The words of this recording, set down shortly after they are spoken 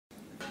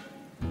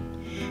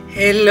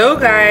Hello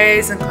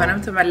guys, እንኳንም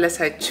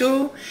ተመለሳችሁ።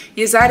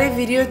 የዛሬ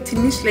ቪዲዮ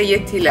ትንሽ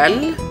ለየት ይላል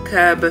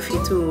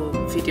ከበፊቱ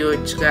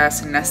ቪዲዮዎች ጋር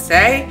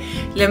ስናስተያይ።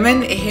 ለምን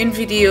ይሄን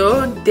ቪዲዮ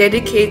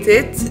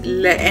dedicated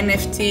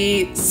ለNFT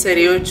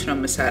ሰሪዎች ነው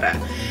የምሰራ።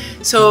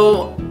 So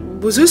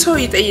ብዙ ሰው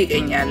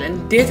ይጠይቀኛል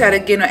እንዴት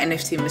አድርጌ ነው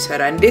NFT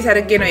የምሰራ እንዴት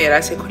አድርጌ ነው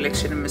የራሴ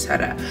ኮሌክሽን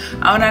የምሰራ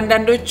አሁን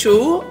አንዳንዶቹ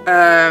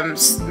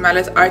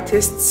ማለት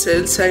አርቲስት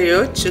ስዕል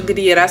ሰሪዎች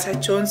እንግዲህ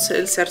የራሳቸውን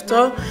ስዕል ሰርቶ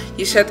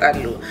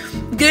ይሸጣሉ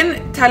ግን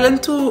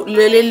ታለንቱ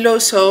ለሌለው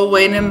ሰው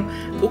ወይንም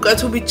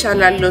እውቀቱ ብቻ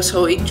ላለው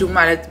ሰው እጁ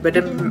ማለት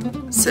በደንብ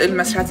ስዕል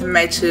መስራት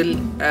የማይችል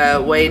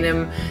ወይንም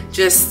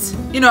just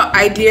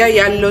idea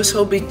ያለው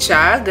ሰው ብቻ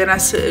ገና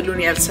ስዕሉን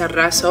ያልሰራ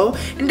ሰው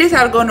እንዴት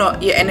አድርጎ ነው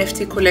የNFT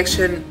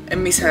ኮሌክሽን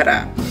የሚሰራ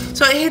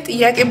So ይሄ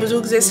ጥያቄ ብዙ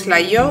ጊዜ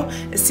ስላየው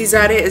እስቲ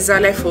ዛሬ እዛ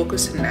ላይ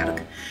ፎከስ እናርግ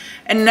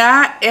እና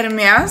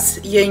ኤርሚያስ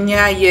የኛ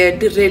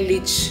የድሬ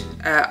ልጅ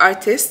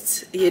አርቲስት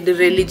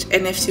የድሬ ልጅ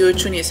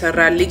NFTዎቹን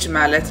የሰራ ልጅ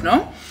ማለት ነው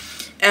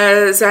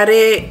ዛሬ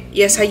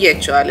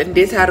ያሳያቸዋል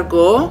እንዴት አድርጎ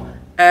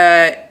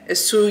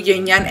እሱ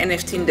የኛን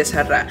NFT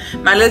እንደሰራ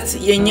ማለት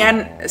የኛን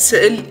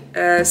ስዕል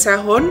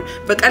ሳይሆን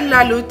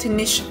በቀላሉ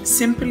ትንሽ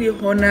ሲምፕል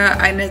የሆነ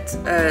አይነት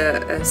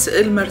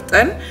ስዕል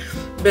መርጠን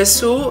በሱ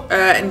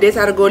እንዴት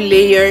አድርጎ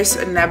ሌየርስ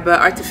እና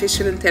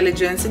በአርቲፊሻል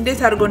ኢንተለጀንስ እንዴት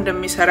አድርጎ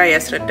እንደሚሰራ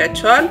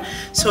ያስረዳቸዋል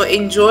so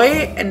enjoy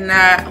እና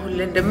ሁሉ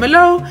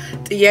እንደምለው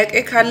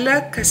ጥያቄ ካለ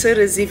ከስር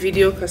እዚህ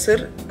ቪዲዮ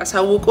ከስር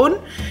አሳውቁን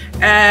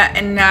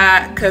እና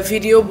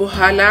ከቪዲዮ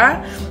በኋላ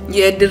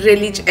የድሬ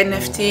ልጅ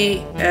NFT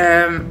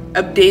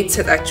አፕዴት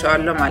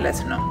ሰጣቸዋለሁ ማለት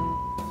ነው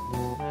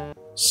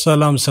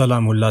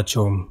ሰላም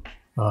ሁላችሁም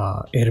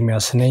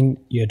ኤርሚያስ ነኝ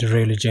የድሬ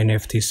ልጅ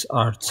NFTs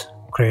አርት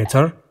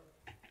ክሪኤተር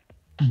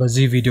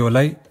በዚህ ቪዲዮ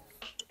ላይ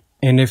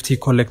NFT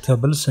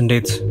collectibles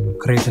እንዴት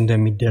ክሬት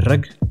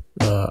እንደሚደረግ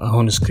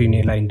አሁን ስክሪኔ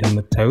ላይ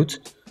እንደምታዩት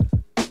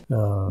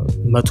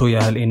 100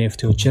 ያህል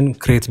NFTዎችን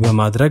ክሬት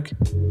በማድረግ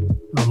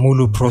ሙሉ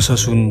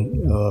ፕሮሰሱን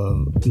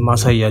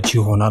ማሳያችሁ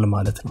ይሆናል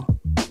ማለት ነው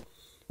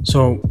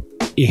so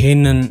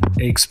ይሄንን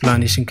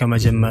ኤክስፕላኔሽን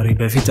ከመጀመሪ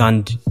በፊት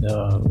አንድ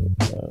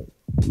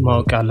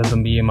ማወቅ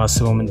ያለብን ብዬ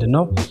ማስበው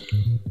ምንድነው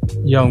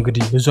ያው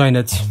እንግዲህ ብዙ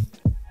አይነት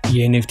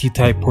የNFT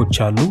ታይፖች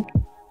አሉ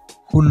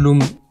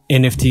ሁሉም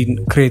NFT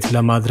ክሬት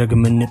ለማድረግ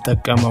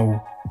የምንጠቀመው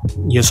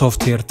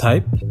የሶፍትዌር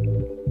ታይፕ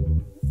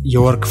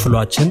የወርክ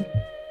ፍሎአችን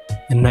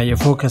እና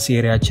የፎከስ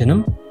ኤሪያችንም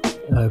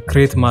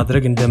ክሬት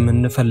ማድረግ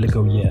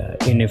እንደምንፈልገው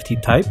የNFT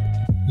ታይፕ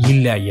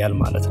ይለያያል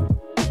ማለት ነው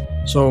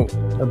so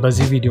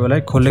በዚህ ቪዲዮ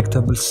ላይ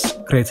ኮሌክቲብልስ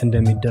ክሬት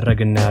እንደሚደረግ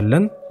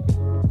እናያለን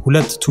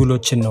ሁለት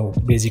ቱሎችን ነው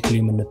ቤዚክሊ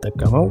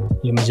የምንጠቀመው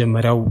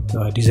የመጀመሪያው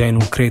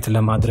ዲዛይኑን ክሬት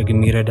ለማድረግ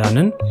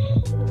የሚረዳንን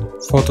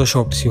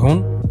ፎቶሾፕ ሲሆን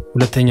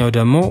ሁለተኛው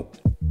ደግሞ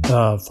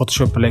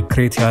ፎቶሾፕ ላይ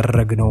ክሬት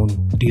ያደረግነው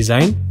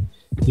ዲዛይን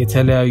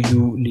የተለያዩ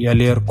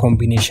የሌየር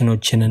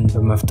ኮምቢኔሽኖችን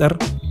በመፍጠር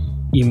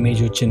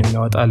ኢሜጆችን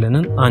የሚያወጣልን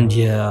አንድ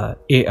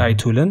የAI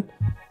ቱልን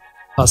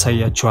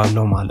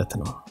አሳያችኋለሁ ማለት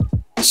ነው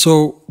so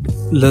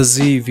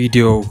ለዚህ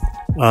ቪዲዮ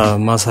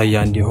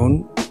ማሳያ እንዲሆን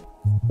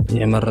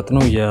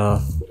የመረጥነው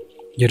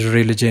የድሬ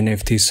ልጅ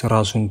NFTs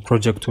ራሱን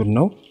ፕሮጀክቱን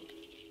ነው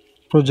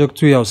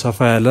ፕሮጀክቱ ያው ሰፋ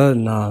ያለ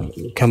እና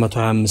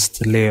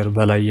ከ125 ሌየር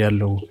በላይ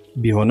ያለው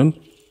ቢሆንም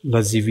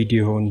በዚህ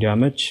ቪዲዮ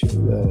እንዲያመች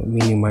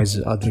ሚኒማይዝ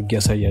አድርጌ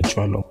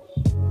ያሳያችኋለሁ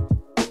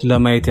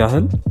ለማየት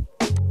ያህል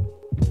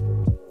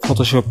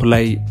ፎቶሾፕ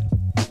ላይ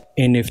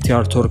NFT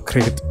አርትወርክ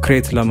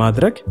ክሬት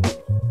ለማድረግ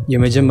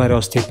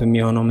የመጀመሪያው ስቴፕ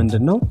የሚሆነው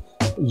ምንድነው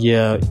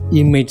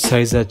የኢሜጅ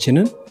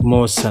ሳይዛችንን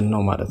መወሰን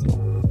ነው ማለት ነው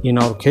in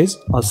our case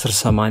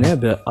 1080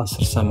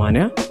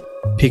 በ1080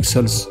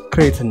 ፒክሰልስ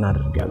ክሬት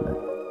እናደርጋለን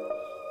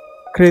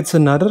ክሬት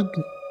ስናደርግ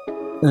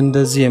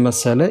እንደዚህ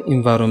የመሰለ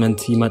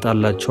ኢንቫይሮንመንት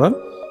ይመጣላችኋል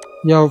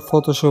ያው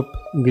ፎቶሾፕ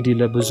እንግዲህ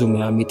ለብዙ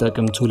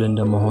የሚጠቅም ቱል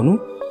እንደመሆኑ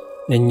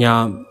እኛ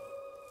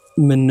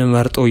ምን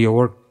መርጠው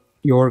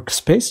የወርክ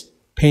ስፔስ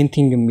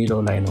ፔይንቲንግ የሚለው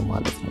ላይ ነው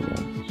ማለት ነው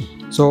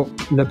so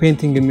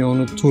ለፔይንቲንግ የሚሆኑ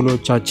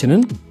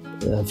ቱሎቻችንን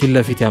ፊት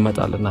ለፊት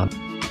ያመጣልናል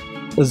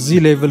እዚህ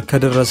ሌቭል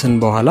ከደረስን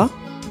በኋላ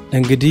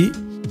እንግዲህ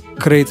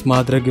ክሬት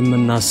ማድረግ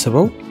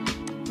የምናስበው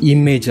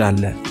ኢሜጅ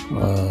አለ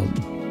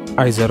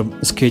አይዘር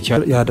ስኬች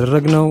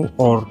ያደረግነው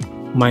ኦር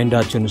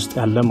ማይንዳችን ውስጥ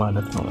ያለ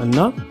ማለት ነው እና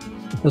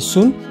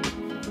እሱን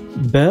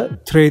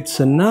በትሬድስ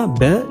እና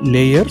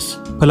በሌየርስ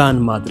ፕላን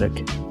ማድረግ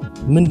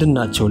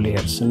ምንድናቸው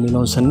ሌየርስ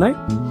የሚለውን ስናይ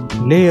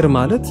ሌየር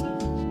ማለት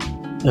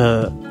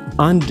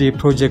አንድ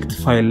የፕሮጀክት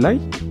ፋይል ላይ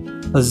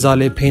እዛ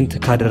ላይ ፔንት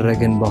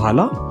ካደረግን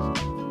በኋላ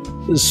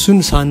እሱን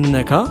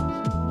ሳንነካ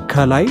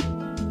ከላይ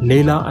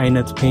ሌላ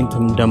አይነት ፔንት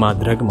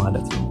እንደማድረግ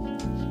ማለት ነው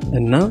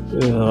እና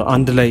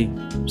አንድ ላይ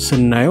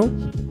ስናየው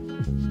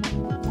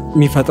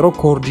የሚፈጥረው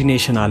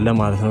ኮኦርዲኔሽን አለ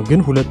ማለት ነው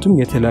ግን ሁለቱም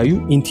የተለያዩ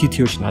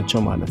ኢንቲቲዎች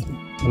ናቸው ማለት ነው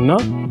እና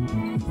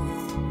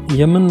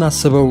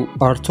የምናስበው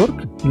አርትወርክ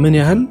ምን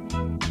ያህል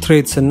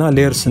ትሬድስ እና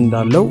ሌየርስ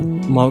እንዳለው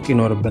ማወቅ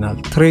ይኖርብናል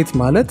ትሬድ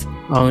ማለት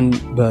አሁን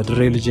በድሬ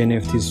ልጅ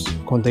NFTs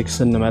ኮንቴክስት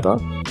እንመጣ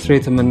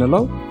ትሬድ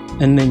የምንለው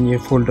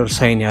እነኚህ ፎልደር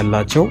ሳይን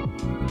ያላቸው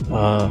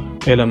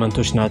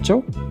ኤሌመንቶች ናቸው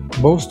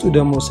በውስጡ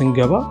ደግሞ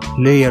ስንገባ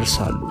ሌየርስ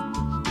አሉ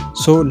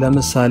ሶ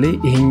ለምሳሌ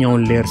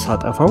ይሄኛውን ሌየር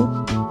ሳጠፋው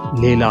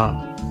ሌላ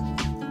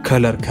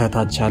ከለር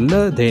ከታች አለ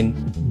then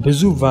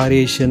ብዙ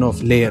variation of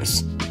layers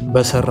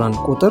በሰራን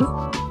ቁጥር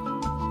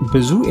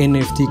ብዙ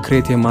NFT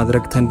ክሬት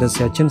የማድረግ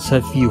ተንደንሲያችን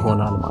ሰፊ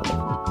ይሆናል ማለት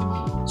ነው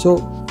ሶ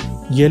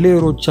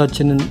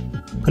የሌየሮቻችንን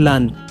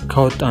ፕላን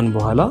ካወጣን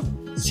በኋላ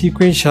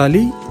ሲኩዌንሻሊ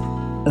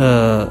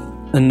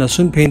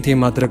እነሱን ፔንት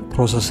የማድረግ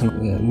ፕሮሰስ ነው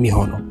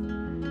የሚሆነው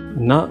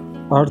እና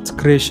አርት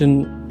ክሪኤሽን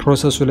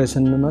ፕሮሰሱ ላይ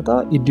ስንመጣ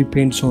it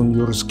depends on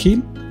your skill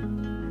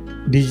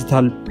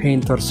ዲጂታል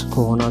ፔይንተርስ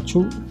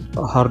ከሆናችሁ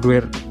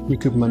ሃርድዌር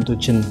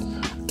ኢኩዊፕመንቶችን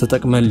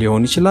ተጠቅመን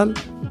ሊሆን ይችላል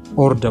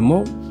ኦር ደግሞ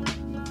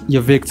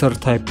የቬክተር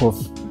ታይፕ ኦፍ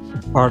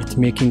አርት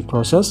ሜኪንግ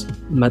ፕሮሰስ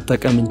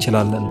መጠቀም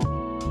እንችላለን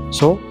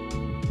ሶ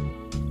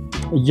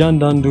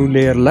እያንዳንዱ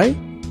ሌየር ላይ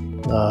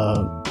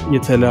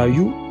የተለያዩ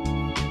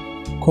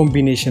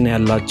ኮምቢኔሽን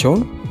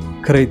ያላቸውን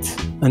ክሬት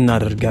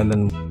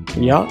እናደርጋለን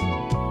ያ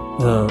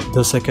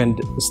the second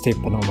step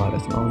ነው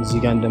ማለት ነው አሁን እዚህ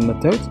ጋር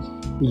እንደምታዩት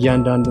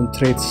እያንዳንዱን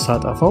ትሬት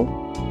ሳጠፋው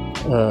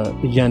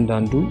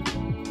እያንዳንዱ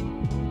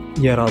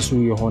የራሱ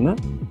የሆነ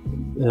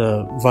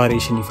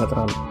ቫሪዬሽን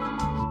ይፈጥራል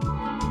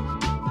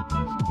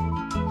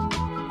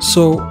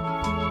ሶ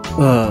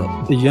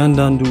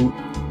እያንዳንዱ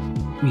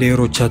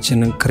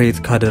ሌየሮቻችንን ክሬት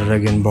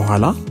ካደረግን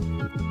በኋላ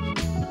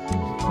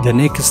the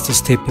next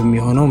step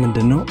የሚሆነው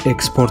ምንድነው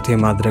ኤክስፖርት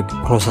የማድረግ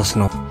ፕሮሰስ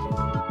ነው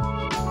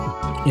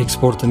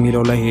ኤክስፖርት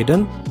የሚለው ላይ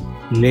ሄደን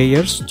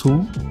layers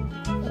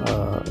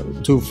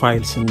to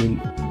files የሚል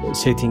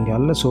ሴቲንግ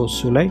አለ ሶ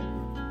እሱ ላይ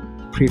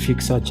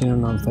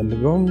ፕሪፊክሳችንን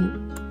አንፈልገውም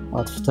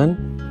አጥፍተን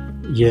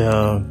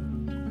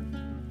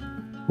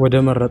ወደ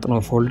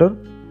መረጥነው ፎልደር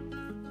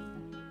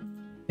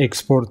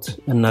ኤክስፖርት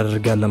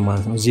እናደርጋለን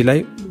ማለት ነው እዚህ ላይ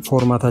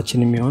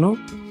ፎርማታችን የሚሆነው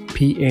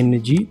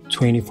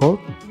PNG24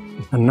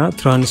 እና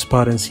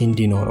ትራንስፓረንሲ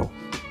እንዲኖረው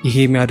ይሄ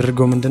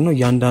የሚያደርገው ምንድነው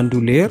ያንዳንዱ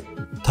ሌየር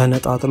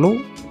ተነጣጥሎ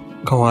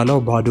ከኋላው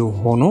ባዶ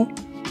ሆኖ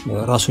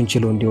ራሱን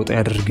ችሎ እንዲወጣ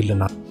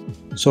ያደርግልናል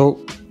ሶ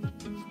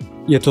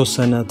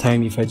የተወሰነ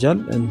ታይም ይፈጃል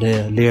እንደ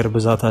ሌየር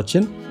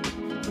ብዛታችን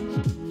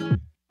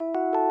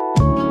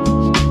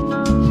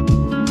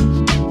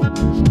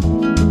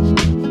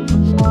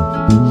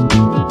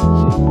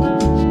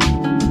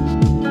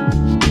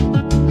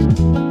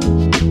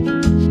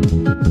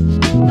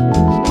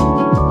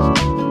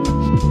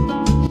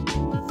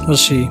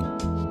እሺ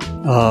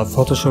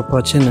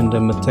ፎቶሾፓችን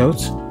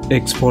እንደምታዩት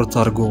ኤክስፖርት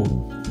አድርጎ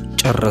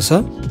ጨረሰ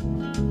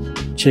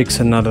ቼክ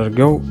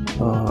ስናደርገው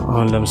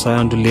አሁን ለምሳሌ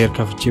አንዱ ሌየር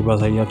ከፍቼ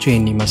ባሳያችሁ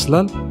ይሄን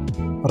ይመስላል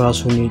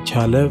ራሱን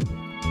የቻለ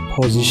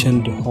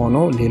ፖዚሽንድ ሆኖ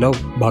ሌላው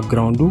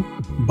ባክግራውንዱ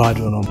ባዶ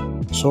ነው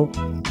ሶ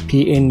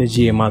PNG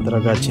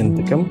የማድረጋችን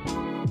ጥቅም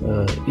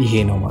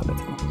ይሄ ነው ማለት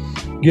ነው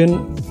ግን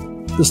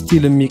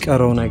ስቲል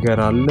የሚቀረው ነገር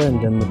አለ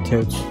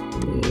እንደምታዩት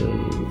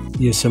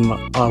የስም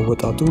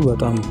አወጣጡ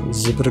በጣም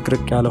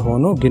ዝብርቅርቅ ያለ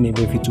ሆኖ ግን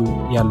የበፊቱ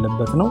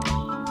ያለበት ነው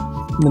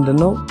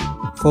ምንድነው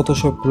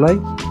ፎቶሾፕ ላይ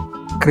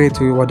ክሬት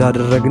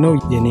ወዳደረግነው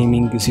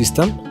የኔሚንግ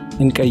ሲስተም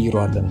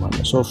እንቀይረዋለን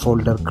ማለት ሶ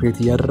ፎልደር ክሬት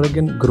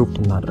ያደረግን ግሩፕ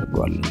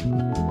እናደርገዋለን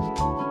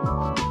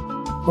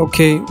ኦኬ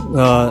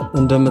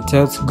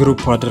እንደምታዩት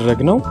ግሩፕ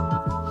አደረግነው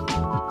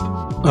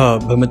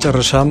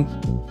በመጨረሻም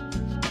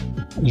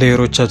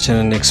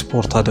ሌየሮቻችንን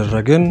ኤክስፖርት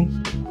አደረግን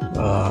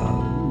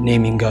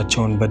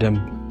ኔሚንጋቸውን በደንብ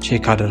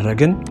ቼክ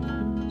አደረግን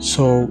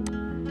ሶ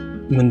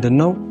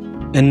ምንድነው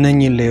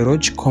እነኚህን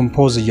ሌየሮች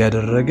ኮምፖዝ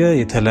እያደረገ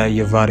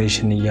የተለያየ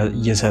ቫሪዬሽን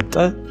እየሰጠ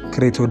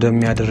ክሬት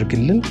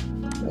ወደሚያደርግልን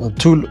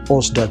ቱል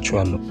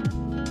ወስዳችኋለሁ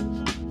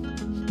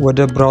ወደ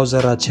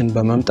ብራውዘራችን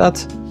በመምጣት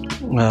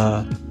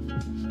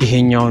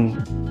ይሄኛውን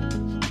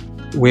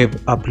ዌብ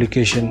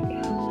አፕሊኬሽን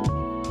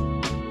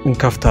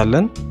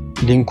እንከፍታለን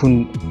ሊንኩን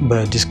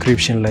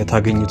በዲስክሪፕሽን ላይ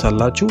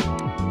ታገኙታላችሁ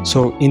ሶ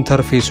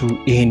ኢንተርፌሱ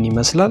ይሄን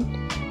ይመስላል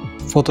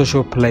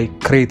ፎቶሾፕ ላይ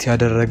ክሬት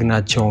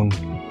ያደረግናቸውን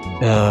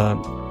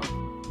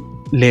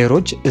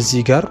ሌየሮች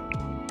እዚህ ጋር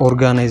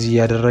ኦርጋናይዝ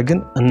ያደረግን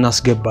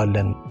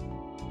እናስገባለን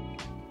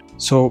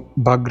ሶ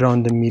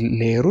ባክግራውንድ የሚል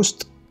ሌየር ውስጥ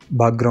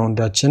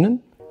ባክግራውንዳችንን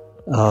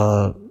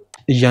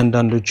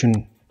እያንዳንዶቹን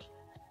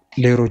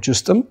ሌየሮች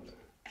ውስጥም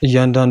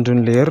እያንዳንዱን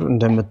ሌየር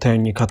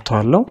እንደምታዩኝ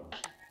ከተዋለው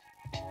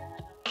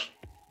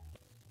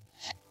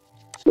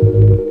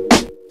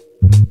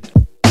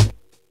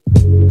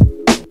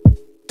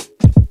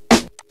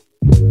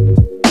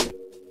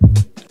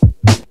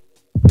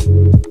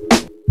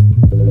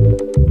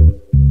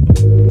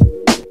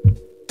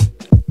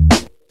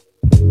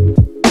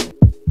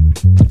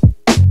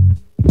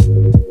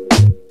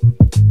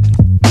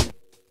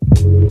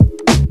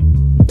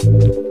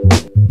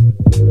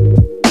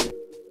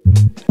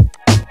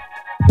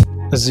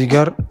እዚህ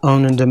ጋር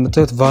አሁን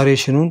እንደምታዩት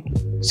ቫሪዬሽኑን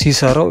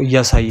ሲሰራው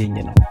እያሳየኝ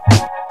ነው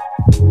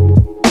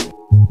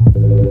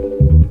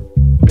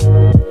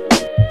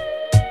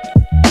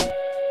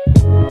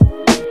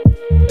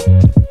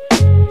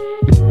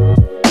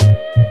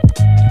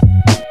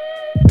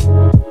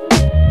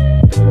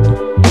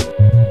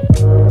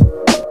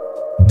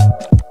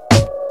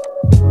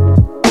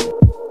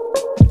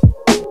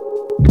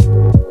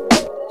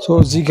ሶ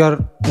እዚህ ጋር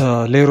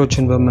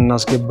ሌየሮችን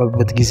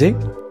በመናስገባበት ጊዜ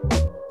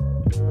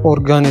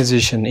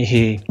ኦርጋናይዜሽን ይሄ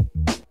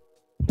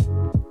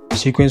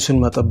ሲኩዌንሱን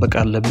መጠበቅ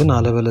አለብን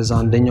አለበለዚያ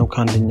አንደኛው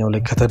ካንደኛው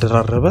ላይ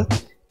ከተደራረበ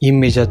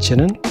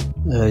ኢሜጃችንን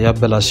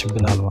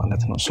ያበላሽብናል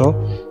ማለት ነው ሶ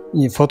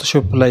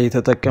ፎቶሾፕ ላይ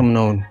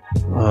የተጠቀምነውን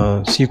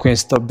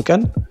ሲኩዌንስ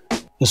ጠብቀን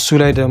እሱ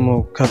ላይ ደግሞ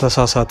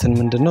ከተሳሳትን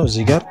ምንድነው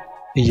እዚህ ጋር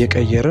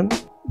እየቀየርን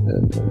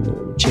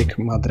ቼክ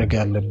ማድረግ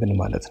ያለብን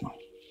ማለት ነው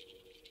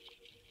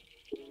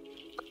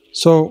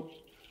ሶ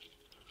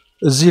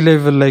እዚህ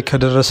ሌቭል ላይ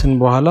ከደረስን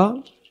በኋላ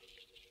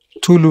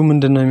ቱሉ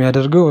ምንድነው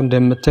የሚያደርገው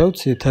እንደምታዩት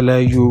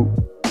የተለያዩ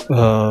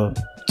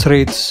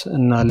ትሬትስ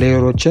እና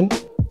ሌየሮችን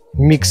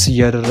ሚክስ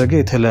ያደረገ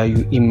የተለያዩ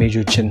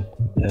ኢሜጆችን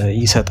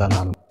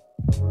ይሰጣናል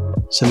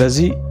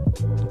ስለዚህ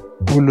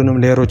ሁሉንም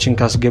ሌየሮችን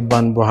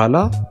ካስገባን በኋላ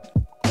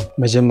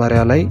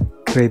መጀመሪያ ላይ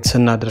ክሬት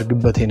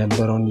ስናደርግበት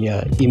የነበረውን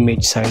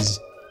የኢሜጅ ሳይዝ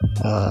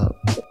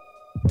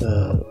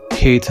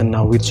height እና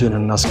width-ን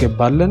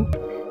እናስገባለን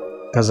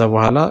ከዛ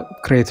በኋላ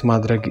ክሬት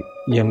ማድረግ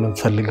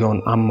የምንፈልገውን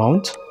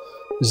አማውንት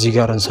እዚህ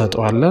ጋር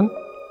እንሰጣለን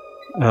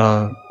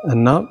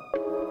እና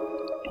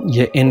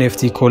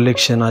የኤንኤፍቲ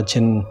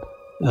ኮሌክሽናችን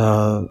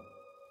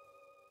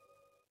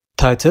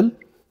ታይትል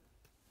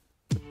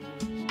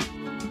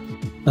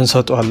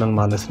እንሰጣለን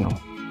ማለት ነው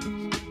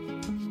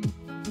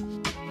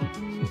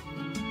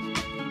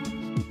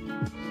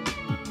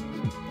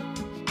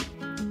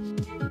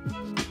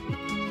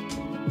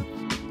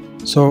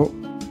ሶ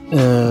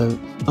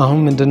አሁን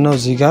ምንድነው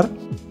እዚህ ጋር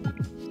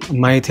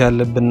ማየት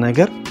ያለብን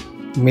ነገር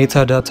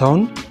ሜታ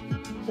ዳታውን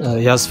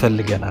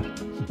ያስፈልገናል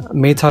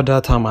ሜታ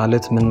ዳታ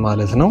ማለት ምን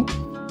ማለት ነው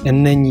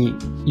እነኚህ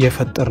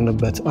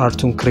የፈጠርንበት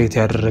አርቱን ክሬት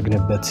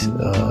ያደረግንበት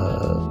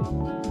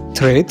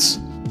ትሬትስ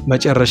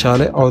መጨረሻ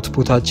ላይ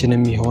አውትፑታችን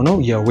የሚሆነው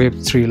የዌብ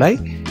 3 ላይ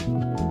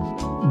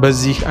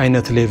በዚህ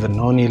አይነት ሌቭል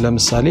ነው እኔ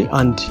ለምሳሌ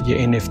አንድ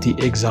የኤንኤፍቲ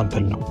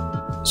ኤግዛምፕል ነው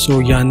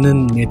ሶ ያንን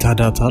ሜታ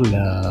ዳታ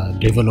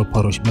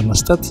ለዴቨሎፐሮች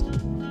በመስጠት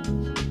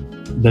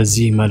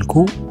በዚህ መልኩ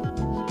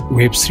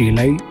ዌብ 3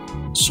 ላይ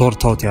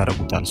ሶርት አውት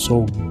ያደርጉታል ሶ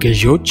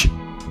ገዢዎች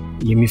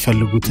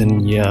የሚፈልጉትን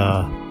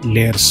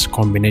የሌየርስ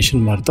ኮምቢኔሽን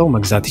መርጠው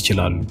መግዛት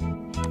ይችላሉ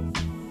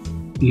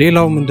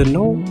ሌላው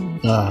ምንድነው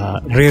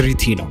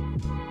ሬሪቲ ነው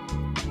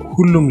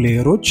ሁሉም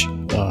ሌየሮች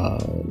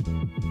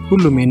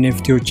ሁሉም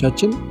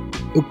ኤንኤፍቲዎቻችን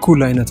እኩል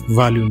አይነት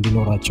ቫልዩ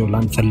እንዲኖራቸው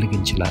ላንፈልግ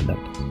እንችላለን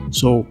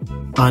ሶ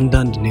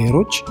አንዳንድ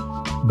ሌየሮች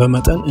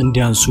በመጠን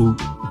እንዲያንሱ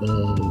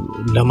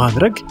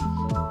ለማድረግ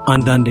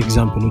አንዳንድ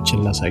ኤግዛምፕሎችን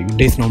ላሳዩ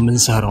እንዴት ነው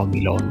ምንሰራው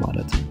የሚለውን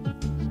ማለት ነው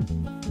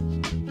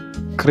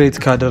ክሬት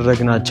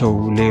ካደረግናቸው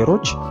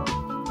ሌየሮች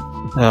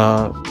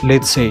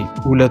ሌትስ ሴይ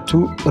ሁለቱ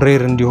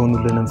ሬር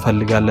እንዲሆኑልን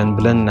እንፈልጋለን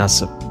ብለን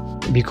እናስብ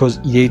because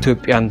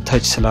የኢትዮጵያን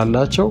ታች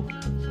ስላላቸው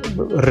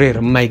ሬር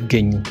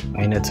የማይገኙ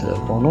አይነት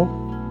ሆኖ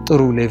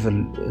ጥሩ ሌቭል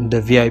እንደ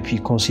ቪአይፒ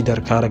ኮንሲደር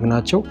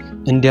ካረግናቸው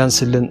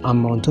እንዲያንስልን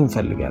አማውንቱን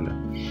እንፈልጋለን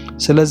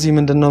ስለዚህ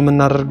ምንድነው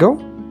የምናደርገው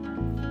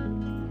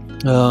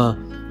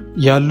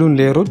ያሉን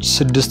ሌየሮች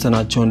 6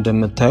 ናቸው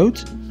እንደምታዩት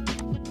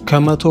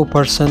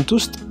ከ100%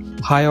 ውስጥ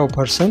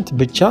 20%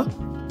 ብቻ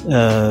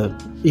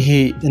ይሄ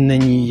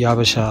እነኚህ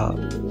ያበሻ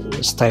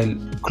ስታይል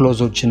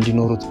ክሎዞች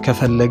እንዲኖሩት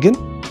ከፈለግን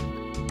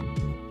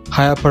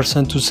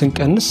 20%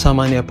 ስንቀንስ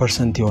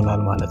 80%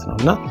 ይሆናል ማለት ነው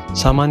እና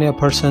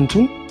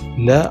 80%ን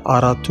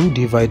ለአራቱ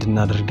ዲቫይድ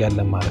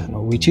እናደርጋለን ማለት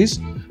ነው which is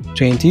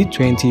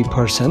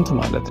 20%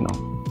 ማለት ነው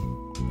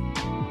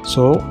ሶ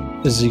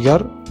እዚህ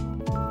ጋር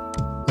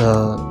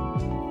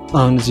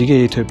አሁን እዚህ ጋር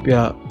የኢትዮጵያ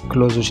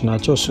ክሎዞች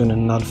ናቸው እሱን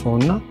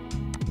እናልፈውና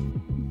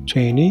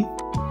 20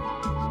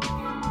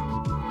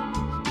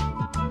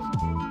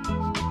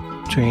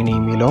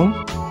 ሚሊዮን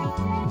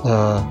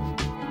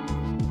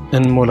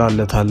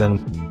እንሞላለታለን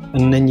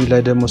እነኚህ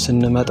ላይ ደግሞ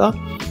ስንመጣ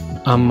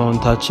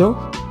አማውንታቸው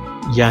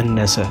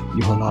ያነሰ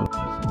ይሆናል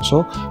ሶ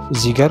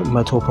እዚህ ጋር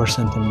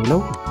 100% የሚለው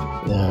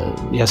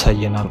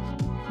ያሳየናል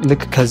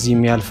ልክ ከዚህ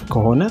የሚያልፍ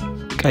ከሆነ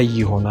ቀይ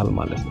ይሆናል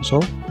ማለት ነው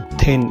ሶ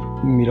 10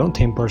 ሚሊዮን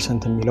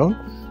 10% የሚለውን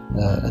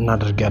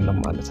እናደርጋለን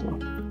ማለት ነው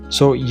ሶ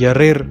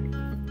የሬር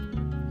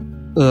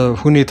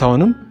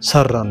ሁኔታውንም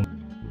ሰራን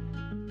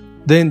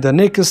then the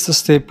next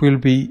step will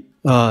be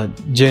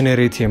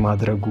generate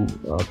የማድረጉ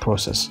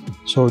process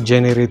so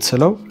generate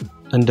ስለው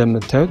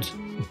እንደምታዩት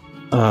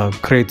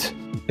create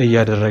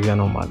እያደረገ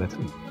ነው ማለት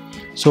ነው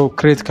so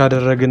create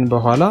ካደረግን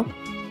በኋላ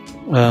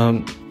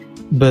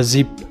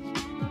በዚፕ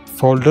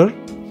ፎልደር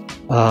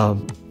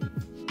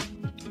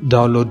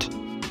ዳውንሎድ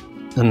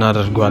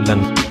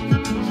እናደርጋለን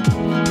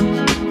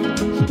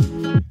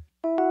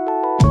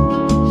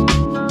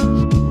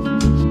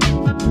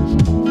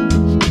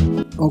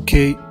ኦኬ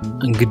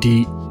እንግዲህ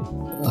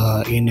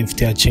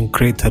ኤንኤፍቲያችን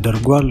ክሬት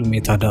ተደርጓል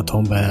ሜታ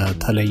ዳታውን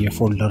በተለየ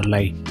ፎልደር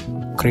ላይ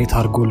ክሬት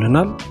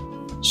አድርጎልናል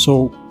ሶ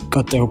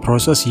ቀጣዩ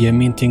ፕሮሰስ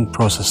የሚንቲንግ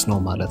ፕሮሰስ ነው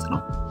ማለት ነው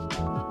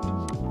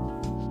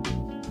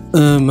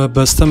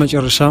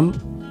በስተመጨረሻም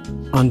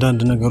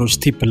አንዳንድ ነገሮች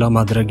ቲፕ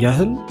ለማድረግ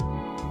ያህል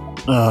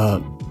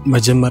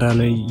መጀመሪያ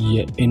ላይ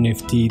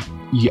የኤንኤፍቲ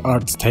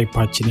የአርት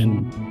ታይፓችንን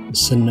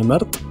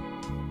ስንመርጥ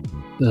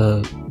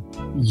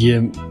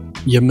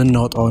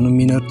የምናወጣውን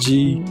ኢነርጂ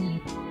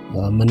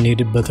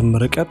የምንሄድበትም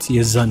ርቀት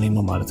የዛኔ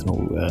ነው ማለት ነው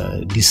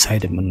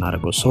ዲሳይድ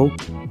የምናደርገው so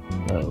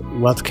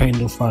what kind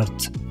of art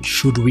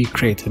should we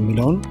create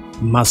የሚለውን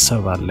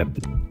ማሰብ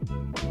አለብን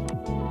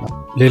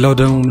ሌላው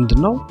ደግሞ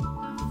ምንድነው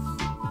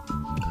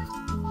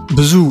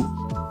ብዙ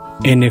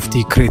NFT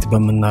create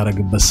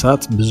በመናረግበት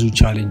ሰዓት ብዙ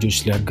ቻሌንጆች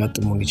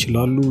ሊያጋጥሙን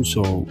ይችላሉ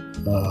so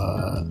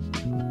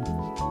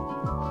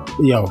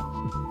ያው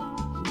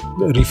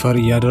ሪፈር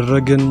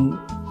ያደረግን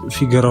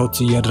ፊገር አውት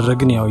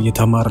ያደረግን ያው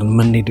የተማርን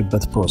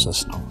መንሄድበት ፕሮሰስ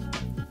ነው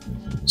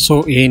so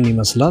ይሄን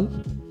ይመስላል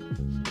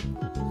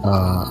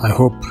I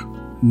hope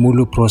ሙሉ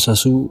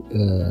ፕሮሰሱ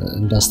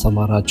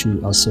እንዳስተማራችሁ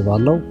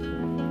አስባለሁ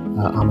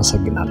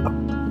አመሰግናለሁ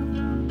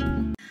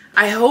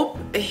I hope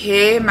ይሄ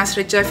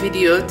ማስረጃ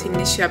ቪዲዮ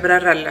ትንሽ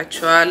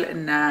ያብራራላችኋል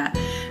እና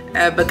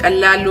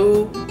በቀላሉ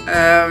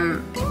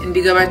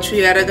እንዲገባችሁ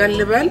ያረጋል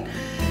ልበል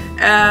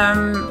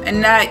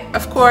እና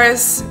of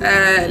course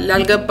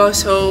ላልገባው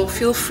ሰው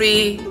feel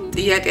free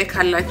ጥያቄ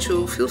ካላችሁ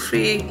feel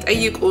free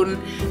ጠይቁን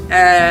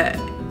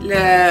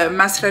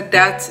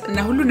ለማስረዳት እና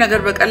ሁሉ ነገር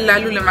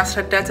በቀላሉ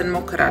ለማስረዳት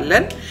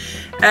እንሞክራለን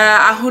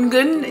አሁን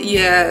ግን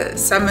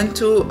የሳምንቱ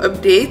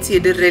አፕዴት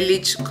የድሬ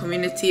ልጅ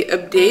ኮሚኒቲ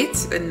አፕዴት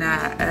እና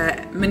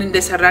ምን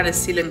እንደሰራን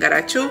እስቲ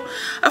ልንገራችሁ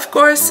of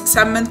course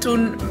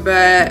ሳምንቱን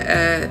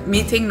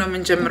በሚቲንግ ነው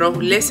የምንጀምረው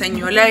ሁሌ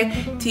ሰኞ ላይ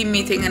ቲም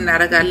ሚቲንግ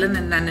እናረጋለን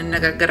እና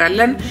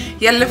እንነጋገራለን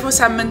ያለፈው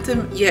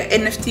ሳምንትም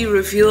የNFT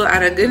ሪቪል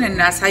አረግን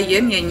እና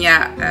ሳየን የኛ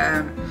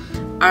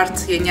አርት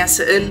የኛ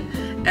ስዕል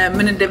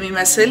ምን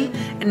እንደሚመስል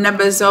እና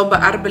በዛው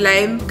በአርብ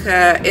ላይም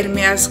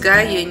ከኤርሚያስ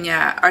ጋር የኛ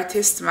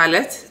አርቲስት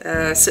ማለት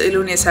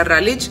ስዕሉን የሰራ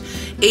ልጅ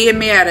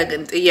ኤኤምኤ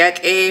ያረግን ጥያቄ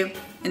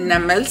እና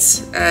መልስ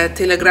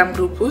ቴሌግራም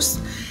ግሩፕ ውስጥ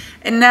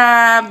እና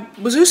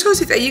ብዙ ሰው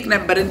ሲጠይቅ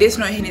ነበር እንዴት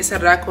ነው ይሄን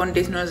የሰራከው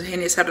እንዴት ነው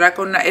ይሄን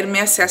የሰራከውና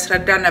ኤርሚያስ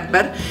ሲያስረዳ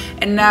ነበር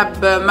እና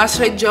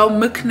በማስረጃው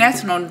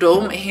ምክንያት ነው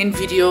እንደውም ይሄን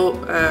ቪዲዮ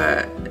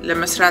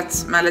ለመስራት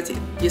ማለት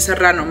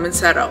የሰራ ነው ምን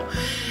ሰራው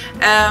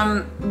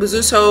ብዙ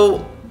ሰው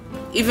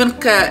even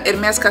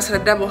ከኤርሚያስ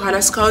ካስረዳ በኋላ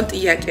ስካውን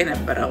ጥያቄ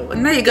ነበረው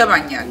እና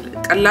ይገባኛል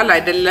ቀላል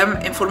አይደለም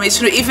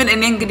ኢንፎርሜሽኑ even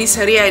እኔ እንግዲህ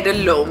ሰሪ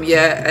አይደለም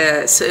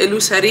የስዕሉ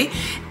ሰሪ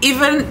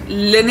even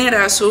ለኔ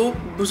ራሱ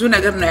ብዙ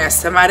ነገር ነው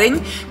ያስተማረኝ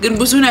ግን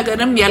ብዙ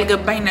ነገርም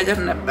ያልገባኝ ነገር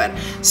ነበር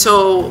so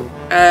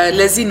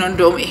ለዚህ ነው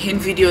እንደውም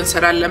ይሄን ቪዲዮ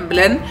እንሰራለን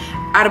ብለን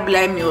አርብ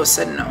ላይ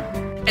የሚወሰን ነው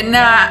እና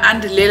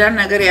አንድ ሌላ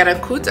ነገር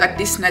ያረኩት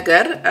አዲስ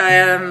ነገር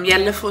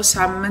ያለፈው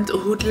ሳምንት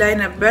እሁድ ላይ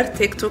ነበር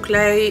ቲክቶክ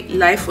ላይ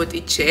ላይቭ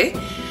ወጥቼ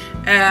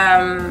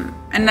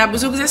እና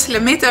ብዙ ጊዜ ስለ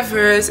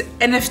ሜታቨርስ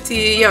NFT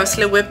ያው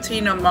ስለ ዌብ3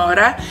 ነው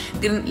ማወራ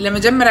ግን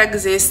ለመጀመሪያ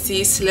ጊዜ እስቲ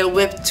ስለ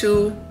ዌብ2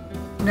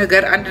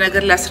 ነገር አንድ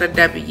ነገር ላስረዳ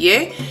ብዬ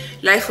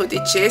ላይፍ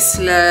ወጥቼ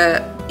ስለ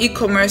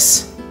ኢኮመርስ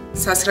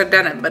ሳስረዳ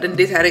ነበር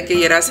እንዴት አረገ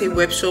የራሴ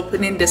ዌብ ሾፕ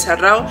እኔ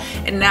እንደሰራው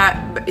እና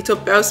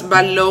ኢትዮጵያ ውስጥ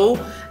ባለው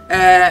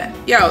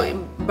ያው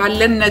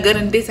ባለን ነገር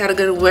እንዴት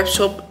አርገን ዌብ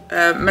ሾፕ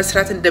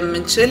መስራት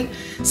እንደምንችል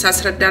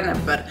ሳስረዳ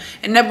ነበር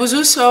እና ብዙ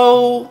ሰው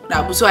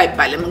ብዙ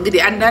አይባልም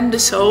እንግዲህ አንዳንድ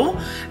ሰው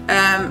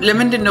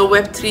ለምንድን ነው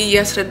ዌብ3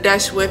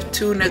 ያስረዳሽ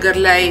ዌብ2 ነገር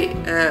ላይ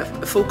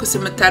ፎከስ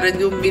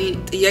የምታደርጊው ሚል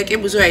ጥያቄ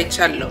ብዙ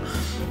አይቻለሁ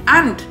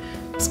አንድ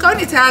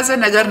እስካሁን የተያዘ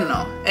ነገር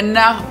ነው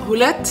እና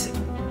ሁለት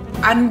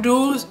አንዱ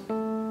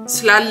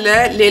ስላለ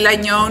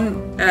ሌላኛውን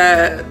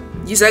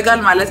ይዘጋል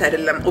ማለት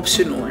አይደለም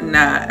ኦፕሽኑ እና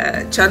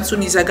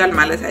ቻንሱን ይዘጋል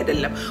ማለት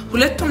አይደለም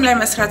ሁለቱም ላይ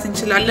መስራት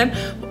እንችላለን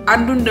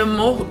አንዱን ደግሞ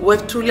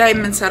ዌብ2 ላይ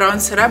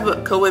የምንሰራውን ስራ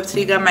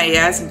ከዌብ3 ጋር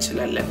ማያያዝ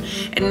እንችላለን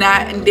እና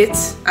እንዴት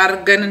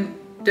አርገን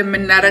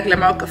እንደምናረግ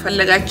ለማወቅ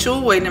ፈለጋችሁ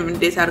ወይንም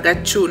እንዴት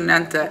አርጋችሁ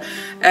እናንተ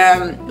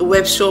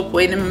ዌብ ሾፕ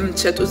ወይንም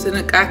የምትሸጡትን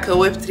ዕቃ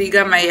ከዌብ3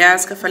 ጋር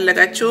ማያያዝ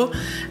ከፈለጋችሁ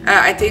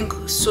I think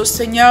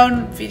ሶስተኛውን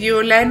ቪዲዮ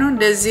ላይ ነው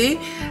እንደዚህ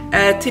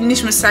ትንሽ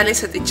ምሳሌ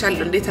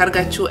ሰጥቻለሁ እንዴት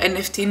አርጋችሁ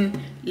NFTን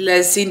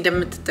ለዚህ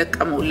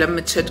እንደምትጠቀሙ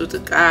ለምትሸጡት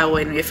ዕቃ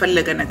ወይንም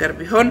የፈለገ ነገር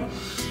ቢሆን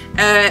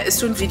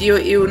እሱን ቪዲዮ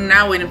ይውና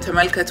ወይንም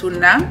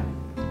ተመልከቱና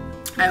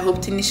I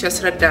hope ትንሽ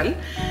ያስረዳል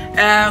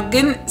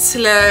ግን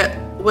ስለ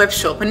ዌብ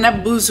ሾፕ እና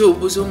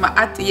ብዙ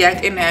ማአት ጥያቄ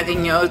ነው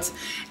ያገኘሁት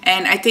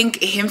and I think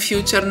him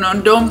future ነው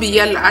እንደውም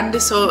ብያለሁ አንድ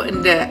ሰው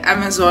እንደ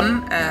አማዞን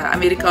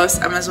አሜሪካ ውስጥ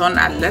አማዞን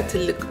አለ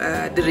ትልቅ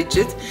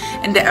ድርጅት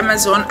እንደ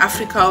አማዞን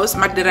አፍሪካ ውስጥ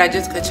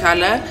ማደራጀት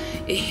ከቻለ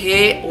ይሄ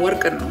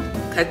ወርቅ ነው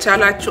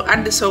ከቻላችሁ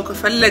አንድ ሰው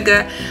ከፈለገ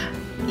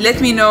let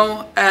me know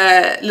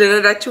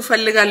ልረዳችሁ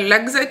ፈልጋለሁ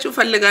ላግዛችሁ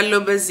ፈልጋለሁ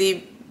በዚህ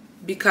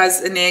because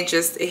እኔ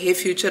just ይሄ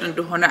future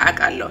እንደሆነ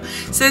አቃለሁ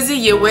ስለዚህ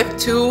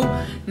የዌብ2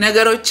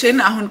 ነገሮችን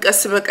አሁን ቀስ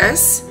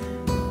በቀስ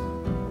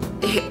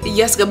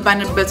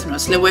እያስገባንበት ነው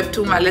ስለ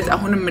ዌብ2 ማለት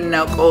አሁን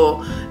የምናውቀው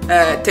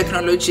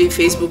ቴክኖሎጂ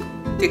ፌስቡክ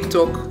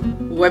ቲክቶክ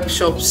ዌብ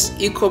ሾፕስ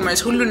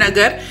ኢኮመርስ ሁሉ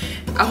ነገር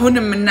አሁን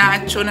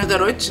የምናያቸው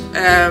ነገሮች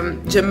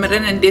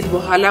ጀምረን እንዴት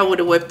በኋላ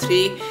ወደ ዌብ3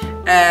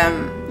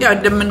 ያው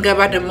እንደምንገባ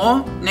ደግሞ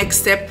next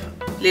step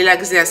ሌላ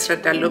ጊዜ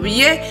ያስረዳለሁ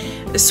ብዬ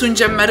እሱን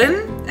ጀመርን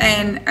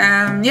and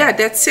yeah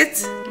that's it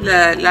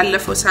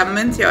ላለፈው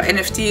ሳምንት ያው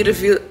NFT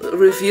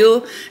reveal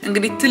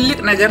እንግዲህ ትልቅ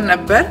ነገር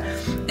ነበር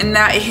እና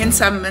ይሄን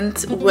ሳምንት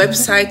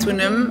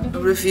ዌብሳይቱንም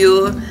reveal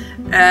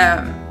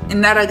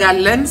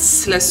እናረጋለን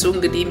ስለሱ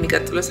እንግዲህ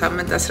የሚቀጥለው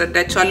ሳምንት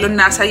አስረዳቸዋለሁ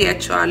እና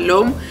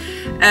አሳያቸዋለሁ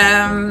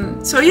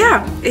so yeah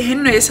ይሄን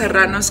ነው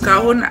የሰራነው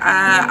እስካሁን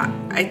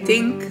I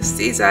think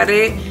ዛሬ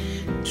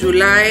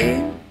ጁላይ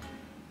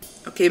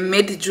okay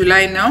mid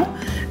July ነው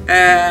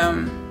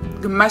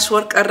ግማሽ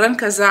ወር ቀረን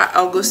ከዛ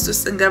አውግስት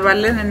ውስጥ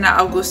እንገባለን እና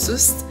አውግስት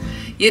ውስጥ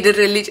የድሬ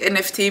ልጅ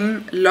NFTም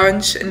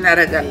ላንች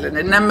እናረጋለን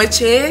እና መቼ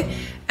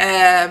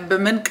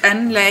በምን ቀን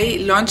ላይ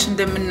ላንች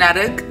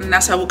እንደምናረግ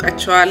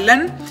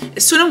እናሳውቃቸዋለን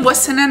እሱንም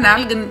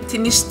ወሰነናል ግን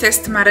ትንሽ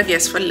ቴስት ማድረግ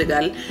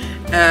ያስፈልጋል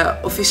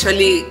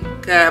ኦፊሻሊ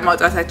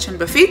ከማውጣታችን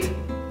በፊት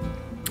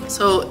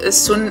so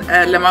እሱን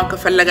ለማወቅ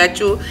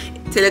ከፈለጋችሁ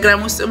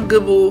ቴሌግራም ውስጥም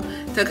ግቡ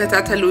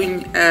ተከታተሉኝ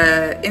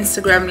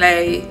ኢንስታግራም ላይ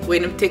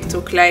ወይንም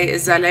ቲክቶክ ላይ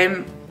እዛ ላይም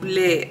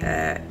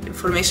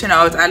ኢንፎርሜሽን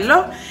አወጣለሁ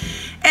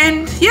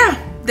and yeah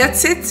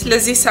that's it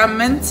ለዚህ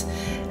ሳምንት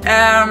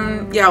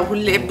ያው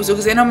ሁሌ ብዙ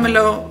ጊዜ ነው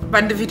የምለው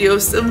በአንድ ቪዲዮ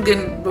ውስጥም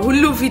ግን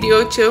በሁሉ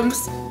ቪዲዮዎችም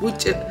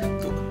ውጭ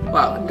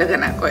ዋው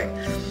እንደገና ቆይ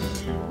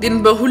ግን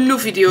በሁሉ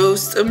ቪዲዮ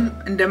ውስጥም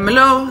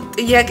እንደምለው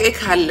ጥያቄ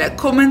ካለ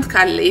ኮሜንት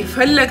ካለ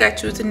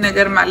ይፈልጋችሁትን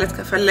ነገር ማለት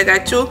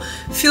ከፈለጋችሁ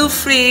feel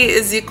free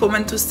እዚህ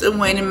ኮሜንት ውስጥም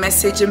ወይንም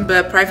ሜሴጅም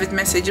በፕራይቬት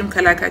ሜሴጅም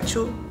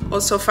ከላካችሁ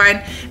also fine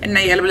እና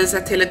ያልበለዛ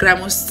ቴሌግራም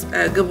ውስጥ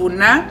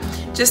ግቡና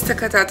just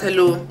ተከታተሉ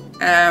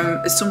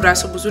እሱም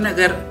ራሱ ብዙ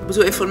ነገር ብዙ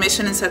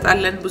ኢንፎርሜሽን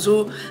እንሰጣለን ብዙ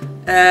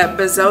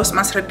በዛውስ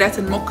ማስረዳት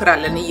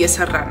እንሞክራለን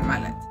እየሰራን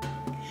ማለት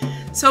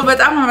so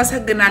በጣም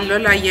አመሰግናለሁ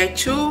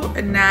ላያችሁ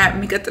እና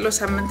የሚቀጥለው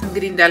ሳምንት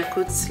እንግዲህ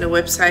እንዳልኩት ስለ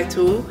ዌብሳይቱ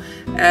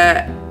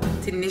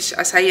ትንሽ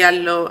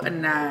አሳያለሁ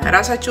እና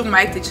ራሳችሁ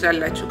ማየት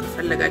ትችላላችሁ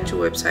ከፈለጋችሁ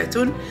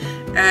ዌብሳይቱን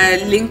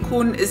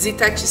ሊንኩን እዚህ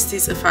ታች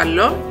እስቲ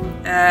ጽፋለሁ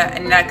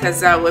እና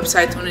ከዛ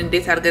ዌብሳይቱን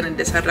እንዴት አድርገን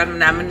እንደሰራን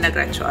ምናምን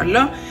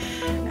ነግራችኋለሁ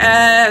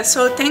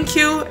so thank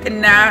you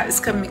እና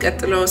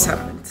እስከሚቀጥለው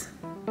ሳምንት